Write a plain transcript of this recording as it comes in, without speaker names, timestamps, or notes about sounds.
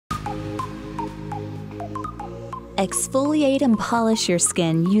Exfoliate and polish your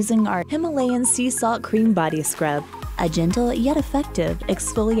skin using our Himalayan Sea Salt Cream Body Scrub. A gentle yet effective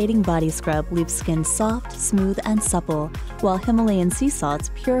exfoliating body scrub leaves skin soft, smooth, and supple, while Himalayan sea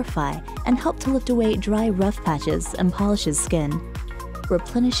salts purify and help to lift away dry, rough patches and polishes skin.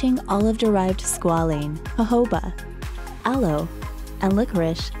 Replenishing Olive-derived Squalane, Jojoba, Aloe, and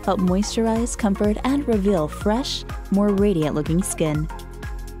Licorice help moisturize, comfort, and reveal fresh, more radiant-looking skin.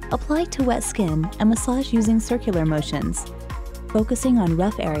 Apply to wet skin and massage using circular motions, focusing on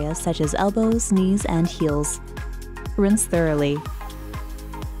rough areas such as elbows, knees, and heels. Rinse thoroughly.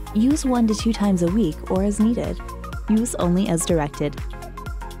 Use 1 to 2 times a week or as needed. Use only as directed.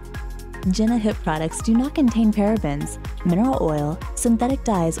 Jenna Hipp products do not contain parabens, mineral oil, synthetic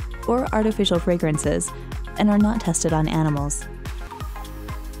dyes, or artificial fragrances, and are not tested on animals.